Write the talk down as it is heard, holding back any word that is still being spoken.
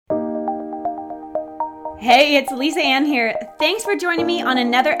Hey, it's Lisa Ann here. Thanks for joining me on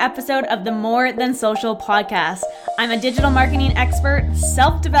another episode of the More Than Social podcast. I'm a digital marketing expert,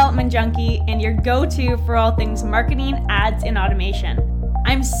 self-development junkie, and your go-to for all things marketing, ads, and automation.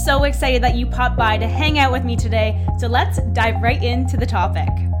 I'm so excited that you popped by to hang out with me today, so let's dive right into the topic.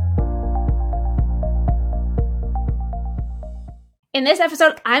 In this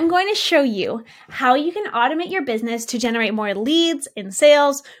episode, I'm going to show you how you can automate your business to generate more leads and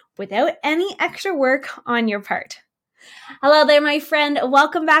sales without any extra work on your part. Hello there, my friend.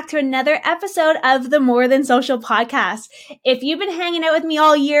 Welcome back to another episode of the More Than Social podcast. If you've been hanging out with me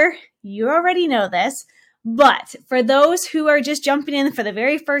all year, you already know this. But for those who are just jumping in for the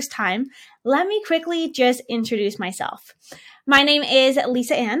very first time, let me quickly just introduce myself. My name is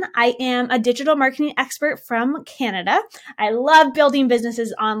Lisa Ann. I am a digital marketing expert from Canada. I love building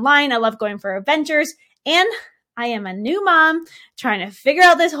businesses online. I love going for adventures, and I am a new mom trying to figure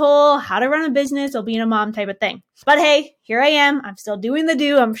out this whole how to run a business or being a mom type of thing. But hey, here I am. I'm still doing the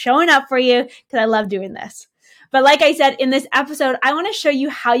do. I'm showing up for you because I love doing this. But like I said, in this episode, I want to show you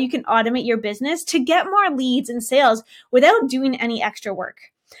how you can automate your business to get more leads and sales without doing any extra work.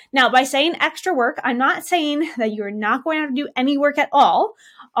 Now, by saying extra work, I'm not saying that you're not going to have to do any work at all.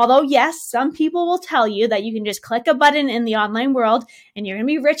 Although, yes, some people will tell you that you can just click a button in the online world and you're going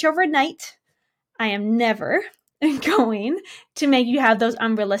to be rich overnight. I am never going to make you have those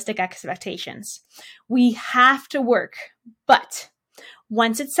unrealistic expectations. We have to work, but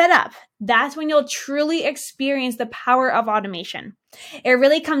once it's set up, that's when you'll truly experience the power of automation. It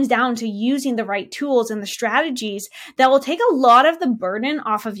really comes down to using the right tools and the strategies that will take a lot of the burden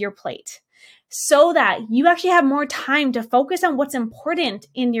off of your plate so that you actually have more time to focus on what's important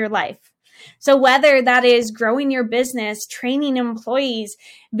in your life. So whether that is growing your business, training employees,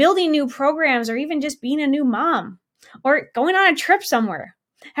 building new programs, or even just being a new mom, or going on a trip somewhere,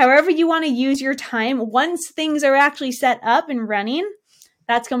 however you want to use your time, once things are actually set up and running,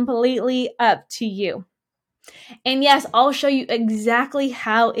 that's completely up to you. And yes, I'll show you exactly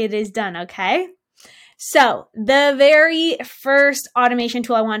how it is done, okay? So the very first automation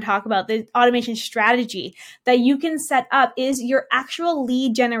tool I want to talk about, the automation strategy that you can set up, is your actual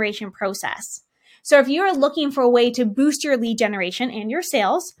lead generation process. So if you are looking for a way to boost your lead generation and your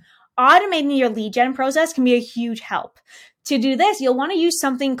sales, automating your lead gen process can be a huge help. To do this, you'll want to use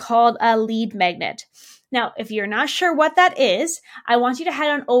something called a lead magnet. Now, if you're not sure what that is, I want you to head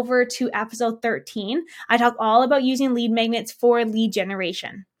on over to episode 13. I talk all about using lead magnets for lead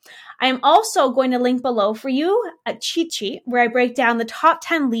generation. I am also going to link below for you a cheat sheet where I break down the top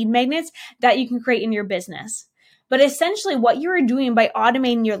 10 lead magnets that you can create in your business. But essentially what you are doing by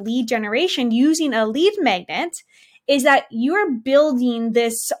automating your lead generation using a lead magnet is that you're building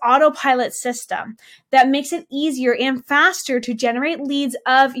this autopilot system that makes it easier and faster to generate leads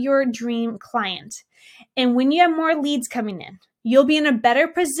of your dream client. And when you have more leads coming in, you'll be in a better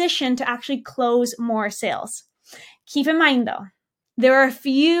position to actually close more sales. Keep in mind though, there are a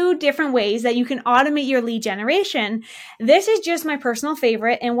few different ways that you can automate your lead generation. This is just my personal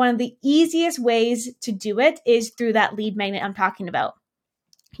favorite, and one of the easiest ways to do it is through that lead magnet I'm talking about.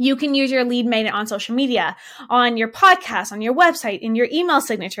 You can use your lead magnet on social media, on your podcast, on your website, in your email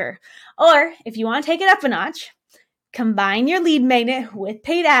signature. Or if you want to take it up a notch, combine your lead magnet with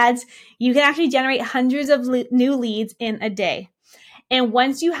paid ads. You can actually generate hundreds of new leads in a day. And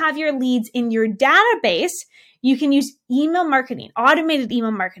once you have your leads in your database, you can use email marketing, automated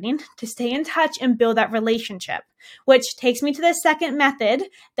email marketing, to stay in touch and build that relationship, which takes me to the second method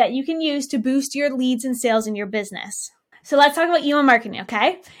that you can use to boost your leads and sales in your business. So let's talk about email marketing,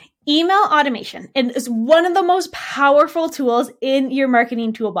 okay? Email automation is one of the most powerful tools in your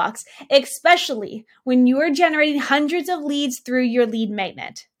marketing toolbox, especially when you are generating hundreds of leads through your lead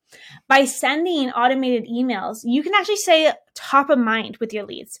magnet. By sending automated emails, you can actually stay top of mind with your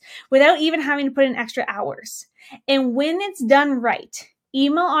leads without even having to put in extra hours. And when it's done right,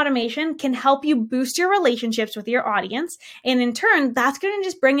 email automation can help you boost your relationships with your audience. And in turn, that's going to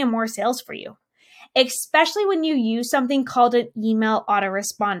just bring in more sales for you, especially when you use something called an email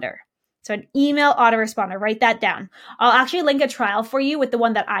autoresponder. So an email autoresponder, write that down. I'll actually link a trial for you with the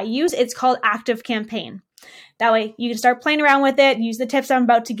one that I use. It's called ActiveCampaign. That way you can start playing around with it, use the tips I'm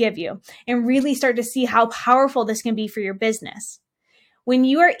about to give you, and really start to see how powerful this can be for your business. When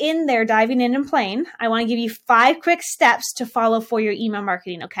you are in there diving in and playing, I want to give you 5 quick steps to follow for your email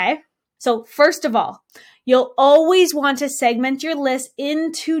marketing, okay? So first of all, you'll always want to segment your list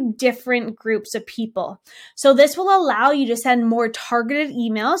into different groups of people. So this will allow you to send more targeted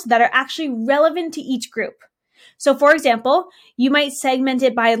emails that are actually relevant to each group. So for example, you might segment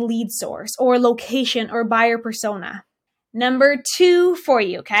it by lead source or location or buyer persona. Number 2 for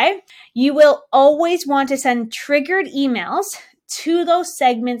you, okay? You will always want to send triggered emails to those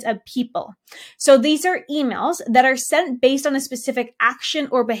segments of people. So these are emails that are sent based on a specific action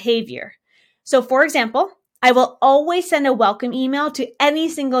or behavior. So for example, I will always send a welcome email to any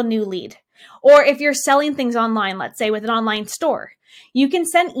single new lead. Or if you're selling things online, let's say with an online store, you can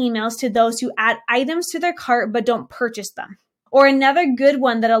send emails to those who add items to their cart but don't purchase them. Or another good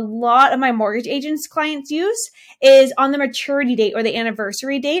one that a lot of my mortgage agents clients use is on the maturity date or the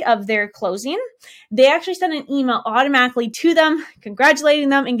anniversary date of their closing. They actually send an email automatically to them, congratulating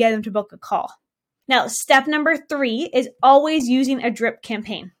them and getting them to book a call. Now, step number 3 is always using a drip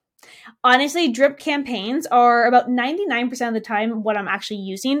campaign. Honestly, drip campaigns are about 99% of the time what I'm actually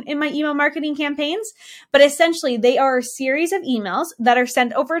using in my email marketing campaigns. But essentially, they are a series of emails that are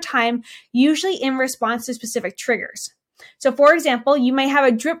sent over time, usually in response to specific triggers. So for example, you may have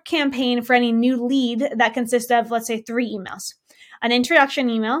a drip campaign for any new lead that consists of, let's say, 3 emails: an introduction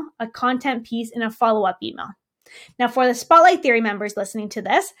email, a content piece, and a follow-up email. Now, for the Spotlight Theory members listening to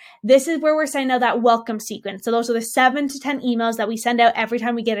this is where we're sending out that welcome sequence. So those are the 7 to 10 emails that we send out every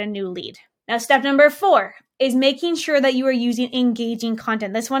time we get a new lead. Now, step number 4 is making sure that you are using engaging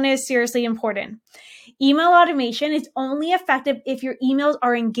content. This one is seriously important. Email automation is only effective if your emails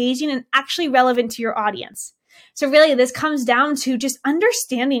are engaging and actually relevant to your audience. So really, this comes down to just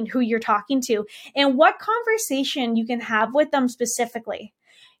understanding who you're talking to and what conversation you can have with them specifically.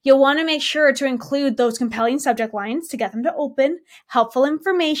 You'll want to make sure to include those compelling subject lines to get them to open, helpful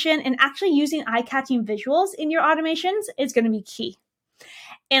information, and actually using eye-catching visuals in your automations is going to be key.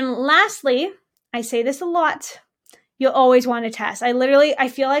 And lastly, I say this a lot, you'll always want to test. I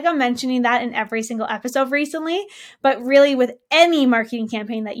feel like I'm mentioning that in every single episode recently, but really with any marketing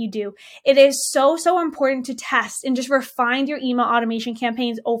campaign that you do, it is so important to test and just refine your email automation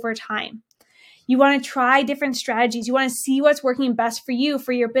campaigns over time. You want to try different strategies. You want to see what's working best for you,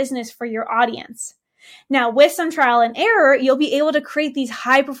 for your business, for your audience. Now, with some trial and error, you'll be able to create these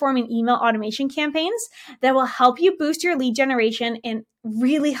high-performing email automation campaigns that will help you boost your lead generation and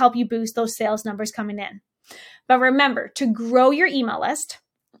really help you boost those sales numbers coming in. But remember, to grow your email list,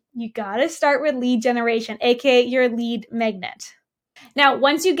 you got to start with lead generation, aka your lead magnet. Now,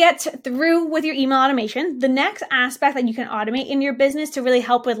 once you get through with your email automation, the next aspect that you can automate in your business to really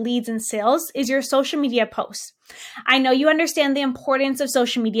help with leads and sales is your social media posts. I know you understand the importance of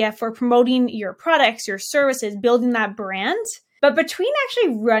social media for promoting your products, your services, building that brand. But between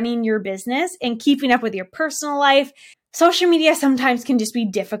actually running your business and keeping up with your personal life, social media sometimes can just be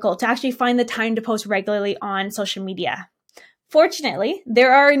difficult to actually find the time to post regularly on social media. Fortunately,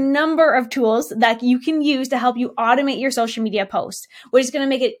 there are a number of tools that you can use to help you automate your social media posts, which is going to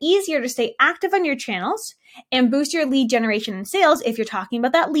make it easier to stay active on your channels and boost your lead generation and sales if you're talking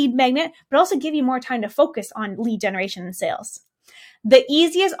about that lead magnet, but also give you more time to focus on lead generation and sales. The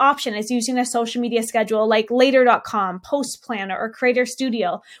easiest option is using a social media schedule like Later.com, Post Planner, or Creator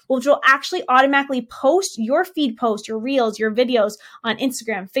Studio, which will actually automatically post your feed posts, your reels, your videos on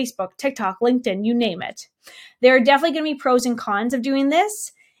Instagram, Facebook, TikTok, LinkedIn, you name it. There are definitely going to be pros and cons of doing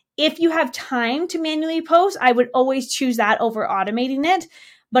this. If you have time to manually post, I would always choose that over automating it.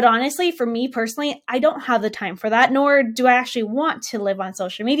 But honestly, for me personally, I don't have the time for that, nor do I actually want to live on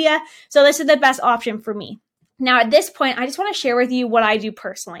social media. So this is the best option for me. Now, at this point, I just want to share with you what I do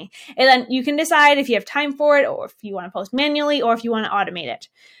personally. And then you can decide if you have time for it, or if you want to post manually, or if you want to automate it.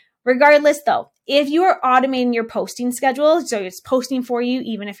 Regardless, though, if you are automating your posting schedule, so it's posting for you,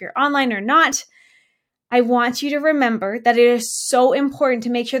 even if you're online or not, I want you to remember that it is so important to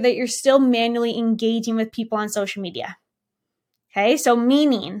make sure that you're still manually engaging with people on social media. Okay, so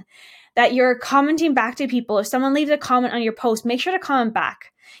meaning that you're commenting back to people. If someone leaves a comment on your post, make sure to comment back.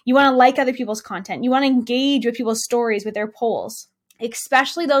 You want to like other people's content. You want to engage with people's stories, with their polls,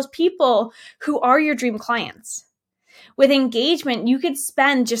 especially those people who are your dream clients. With engagement, you could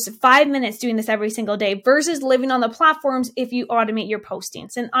spend just 5 minutes doing this every single day versus living on the platforms if you automate your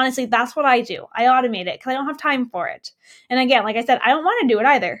postings. And honestly, that's what I do. I automate it because I don't have time for it. And again, like I said, I don't want to do it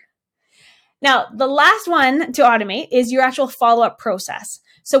either. Now, the last one to automate is your actual follow-up process.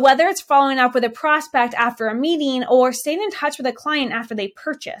 So whether it's following up with a prospect after a meeting or staying in touch with a client after they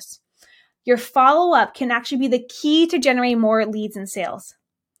purchase, your follow-up can actually be the key to generating more leads and sales.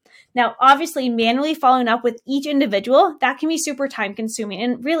 Now, obviously, manually following up with each individual, that can be super time consuming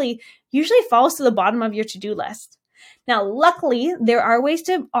and really usually falls to the bottom of your to-do list. Now, luckily, there are ways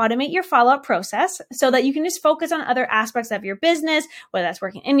to automate your follow-up process so that you can just focus on other aspects of your business, whether that's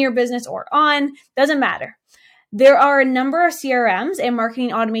working in your business or on, doesn't matter. There are a number of CRMs and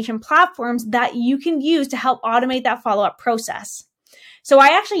marketing automation platforms that you can use to help automate that follow-up process. So I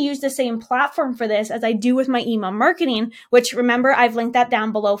actually use the same platform for this as I do with my email marketing, which remember, I've linked that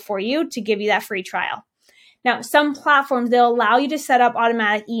down below for you to give you that free trial. Now, some platforms, they'll allow you to set up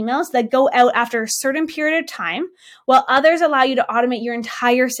automatic emails that go out after a certain period of time, while others allow you to automate your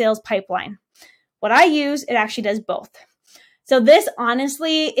entire sales pipeline. What I use, it actually does both. So this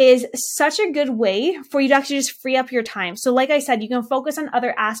honestly is such a good way for you to actually just free up your time. So like I said, you can focus on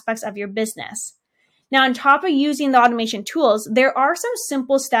other aspects of your business. Now, on top of using the automation tools, there are some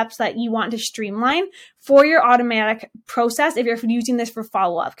simple steps that you want to streamline for your automatic process if you're using this for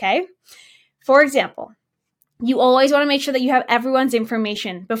follow-up, okay? For example, you always want to make sure that you have everyone's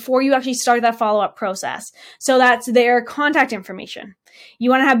information before you actually start that follow-up process. So that's their contact information. You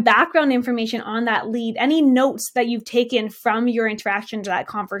want to have background information on that lead, any notes that you've taken from your interaction to that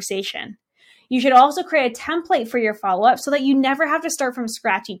conversation. You should also create a template for your follow-up so that you never have to start from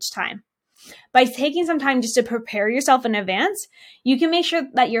scratch each time. By taking some time just to prepare yourself in advance, you can make sure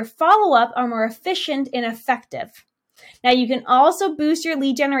that your follow-up are more efficient and effective. Now, you can also boost your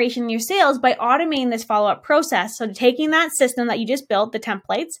lead generation and your sales by automating this follow-up process. So taking that system that you just built, the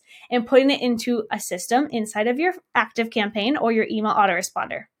templates, and putting it into a system inside of your ActiveCampaign or your email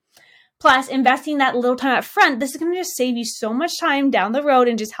autoresponder. Plus, investing that little time up front, this is going to just save you so much time down the road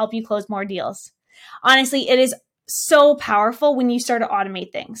and just help you close more deals. Honestly, it is so powerful when you start to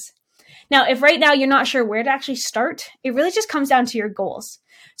automate things. Now, if right now you're not sure where to actually start, it really just comes down to your goals.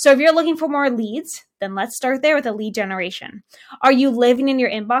 So if you're looking for more leads, then let's start there with a lead generation. Are you living in your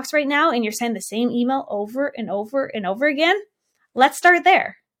inbox right now and you're sending the same email over and over and over again? Let's start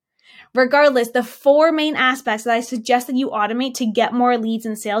there. Regardless, the 4 main aspects that I suggest that you automate to get more leads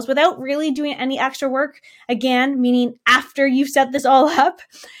and sales without really doing any extra work, again, meaning after you've set this all up,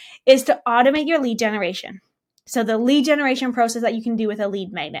 is to automate your lead generation. So the lead generation process that you can do with a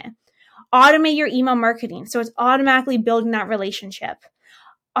lead magnet. Automate your email marketing, so it's automatically building that relationship.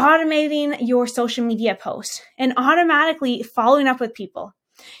 Automating your social media posts and automatically following up with people.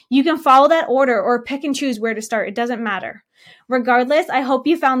 You can follow that order or pick and choose where to start. It doesn't matter. Regardless, I hope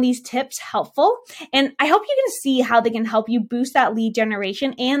you found these tips helpful, and I hope you can see how they can help you boost that lead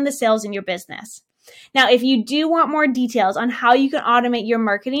generation and the sales in your business. Now, if you do want more details on how you can automate your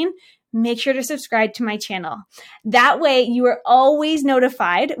marketing, make sure to subscribe to my channel. That way you are always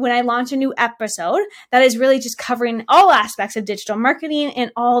notified when I launch a new episode that is really just covering all aspects of digital marketing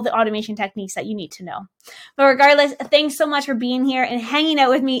and all the automation techniques that you need to know. But regardless, thanks so much for being here and hanging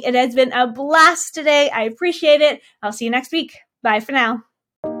out with me. It has been a blast today. I appreciate it. I'll see you next week. Bye for now.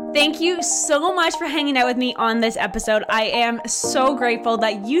 Thank you so much for hanging out with me on this episode. I am so grateful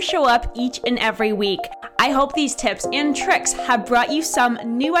that you show up each and every week. I hope these tips and tricks have brought you some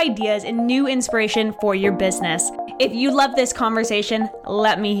new ideas and new inspiration for your business. If you love this conversation,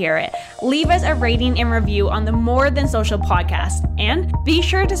 let me hear it. Leave us a rating and review on the More Than Social podcast. And be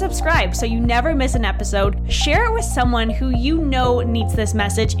sure to subscribe so you never miss an episode. Share it with someone who you know needs this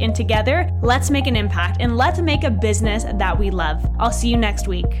message. And together, let's make an impact and let's make a business that we love. I'll see you next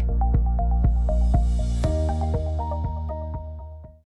week.